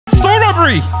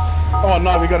robbery. Oh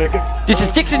no, we gotta get... This is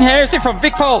Dickson Harrison from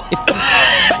Vicpol. If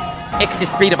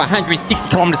excess speed of 160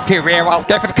 kilometers per hour,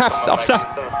 go for the cuffs, officer.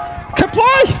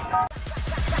 Comply.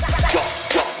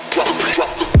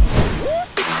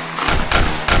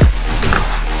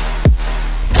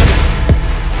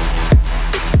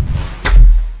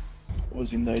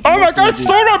 Oh my god,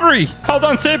 store robbery! Hold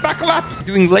on, sir, buckle up.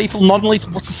 Doing lethal,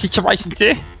 non-lethal, what's the situation,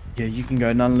 sir? Yeah, you can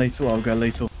go non-lethal, I'll go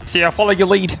lethal. See, I'll follow your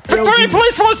lead. Victorian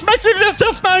Police Force, make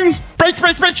yourself known! Breach!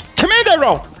 Commando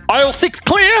roll! Aisle 6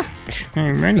 clear!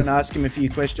 I'm gonna ask him a few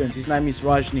questions. His name is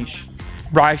Rajnish.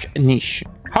 Rajnish.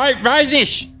 Hi,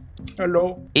 Rajnish!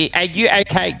 Hello. Are you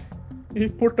okay? He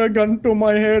put a gun to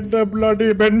my head, the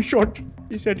bloody Ben shot.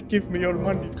 He said, give me your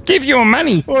money. Give your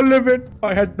money? All of it.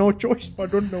 I had no choice. I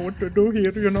don't know what to do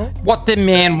here, you know. What the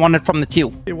man wanted from the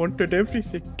till? He wanted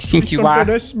everything. Since please you don't are...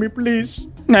 arrest me, please.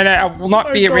 No, I will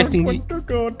not be arresting you.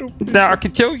 No, I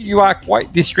can tell you are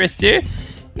quite distressed, sir.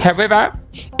 However,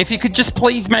 if you could just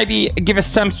please maybe give us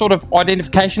some sort of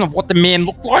identification of what the man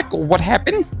looked like or what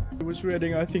happened. He was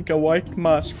wearing, I think, a white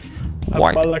mask.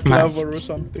 White a balaclava mask. or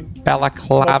something.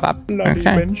 Balaclava. Bloody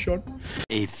Ben shot.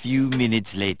 A few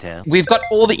minutes later. We've got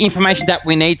all the information that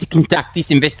we need to conduct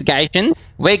this investigation.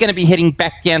 We're going to be heading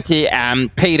back down to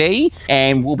PD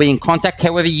and we'll be in contact.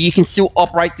 However, you can still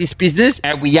operate this business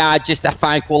and we are just a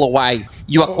phone call away.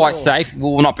 You are quite safe. We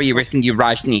will not be arresting you,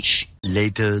 Rajnish.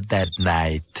 Later that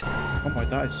night. Oh my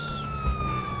dice.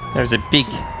 There's a big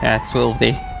 12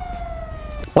 there.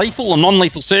 Lethal or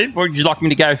non-lethal, sir? Where would you like me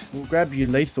to go? We'll grab you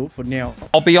lethal for now.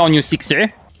 I'll be on your 6,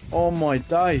 sir. Oh my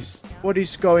days. What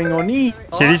is going on here?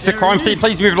 So this is a crime scene.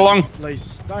 Please move it along.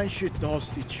 Please, don't shoot the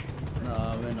hostage.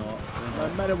 No, we're not. No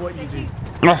matter what you do.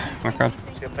 Oh, my God.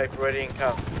 Get paper ready and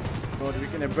come. God, we're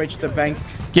going to breach the bank.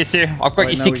 Yes, sir. I've got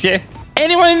your 6, sir.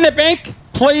 Anyone in the bank,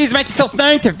 please make yourself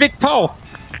known to Vicpol.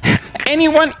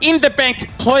 Anyone in the bank,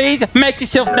 please make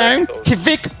yourself known to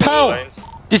Vicpol.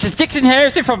 This is Dickson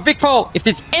Harrison from Vicpol. If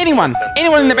there's anyone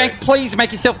in the bank, please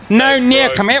make yourself known now.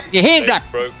 Come out with your hands up.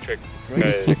 Okay,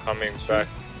 coming back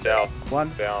south.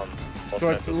 One. Down.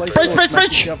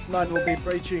 Breach. None will be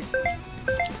breaching.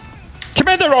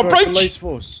 Commander roll, breach. Police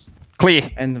force. Clear.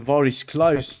 And the vault is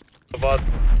closed.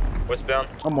 Westbound.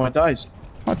 Oh my days.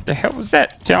 What the hell was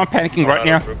that? See, I'm panicking right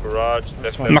now. Garage.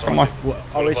 I'm not gonna lie.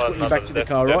 I'll escort you back to the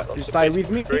car, right? You stay with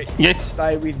me? Yes.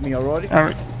 Stay with me, alrighty?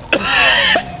 Alright.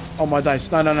 Oh my days.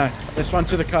 No. Let's run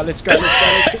to the car. Let's go.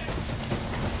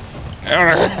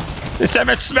 There's so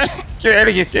much smoke. Get out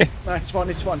of here, sir. No, it's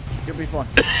fine. You'll be fine.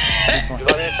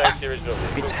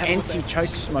 It's anti-choke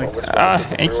smoke.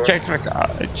 Anti-choke smoke.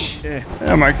 Yeah.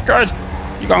 Oh my God.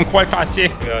 You're going quite fast, sir.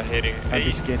 We are heading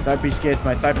east. Don't be scared,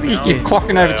 mate. Don't be scared. You're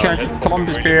clocking over 200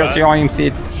 kilometers per hour, as the IM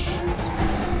said.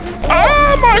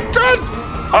 Oh my God.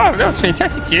 Oh, that was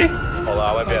fantastic, sir. Oh,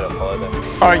 I won't be able to follow them.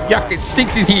 Oh, yuck, it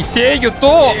stinks in here, sir. Your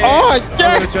door. Yeah. Oh, I'm yuck.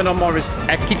 gonna turn on my wrist.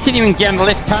 Continuing down the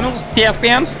left tunnel,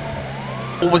 southbound.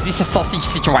 Or was this a sausage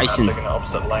situation?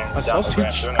 A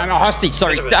sausage? I'm a hostage,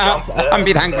 sorry. I'm a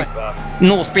bit hungry.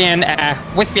 Northbound,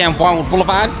 westbound Vinewood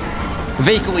Boulevard.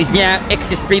 Vehicle is now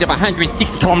excess speed of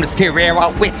 160 kilometers per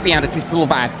hour westbound at this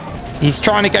boulevard. He's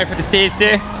trying to go for the stairs,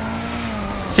 sir.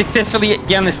 Successfully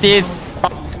down the stairs,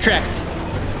 but trapped.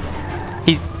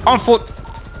 He's on foot.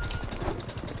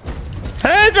 Hey,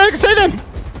 I can see them!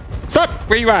 Stop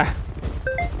where you are.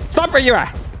 Stop where you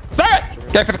are. Stop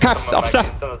it! Go for the cuffs, officer.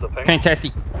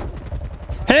 Fantastic.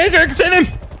 Hey, I can see them!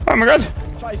 Oh my God.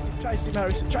 Chase him,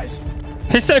 Harrison. Chase him.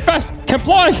 He's so fast.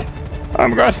 Comply! Oh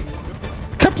my God.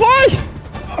 Comply!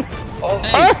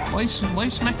 Hey, why you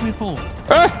smacking me for?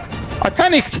 I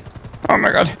panicked. Oh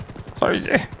my God. Sorry,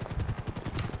 sir.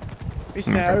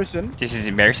 Mr. Harrison. This is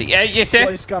embarrassing. Yeah, yes, sir.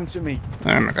 Please come to me.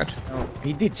 Oh my God. Oh,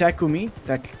 he did tackle me.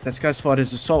 That's classified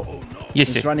as assault. Oh, no.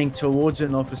 Yes, He's sir. running towards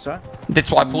an officer.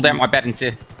 That's why I pulled out my baton,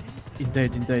 sir.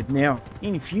 Indeed. Now,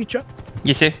 in future,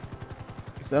 Yes, sir.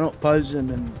 if they're not posing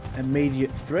an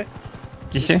immediate threat,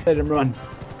 Yes, sir. let them run.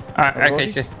 Okay,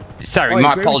 sir. Sorry, I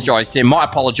my agree. apologise, sir. My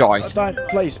apologise.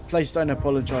 Please don't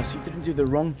apologise. You didn't do the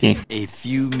wrong thing. Yeah. A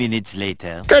few minutes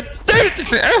later. God damn it,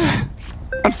 Dixon.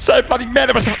 I'm so bloody mad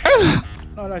at myself.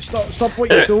 No, stop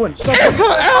what you're doing. Stop.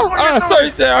 Sorry,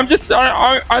 sir. I'm just,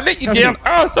 I let you down.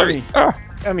 Oh, sorry.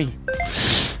 Come here.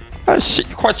 Oh, shit,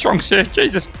 you're quite strong, sir.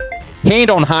 Jesus. Hand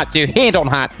on heart, sir. Hand on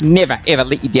heart. Never, ever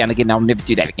let you down again. I'll never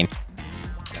do that again.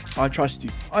 I trust you.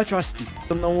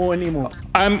 I'm not war anymore.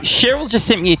 Cheryl's just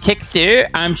sent me a text, sir.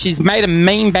 She's made a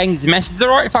mean bang smash. Is it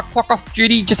alright if I clock off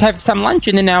duty, just have some lunch,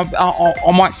 and then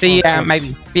I might see you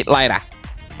maybe a bit later?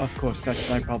 Of course, that's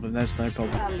no problem. That's no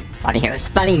problem. Bloody hell, it's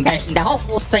bloody embarrassing. The whole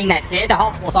floor's seen that, sir. The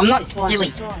whole floor. So I'm not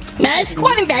silly. No, it's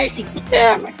quite embarrassing,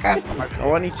 sir. Oh my god. I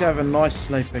want you to have a nice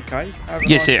sleep, okay?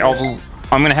 Yes, sir.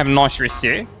 I'm gonna have a nice rest,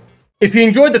 sir. If you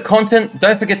enjoyed the content,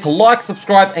 don't forget to like,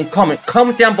 subscribe, and comment.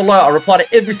 Comment down below. I reply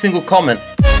to every single comment.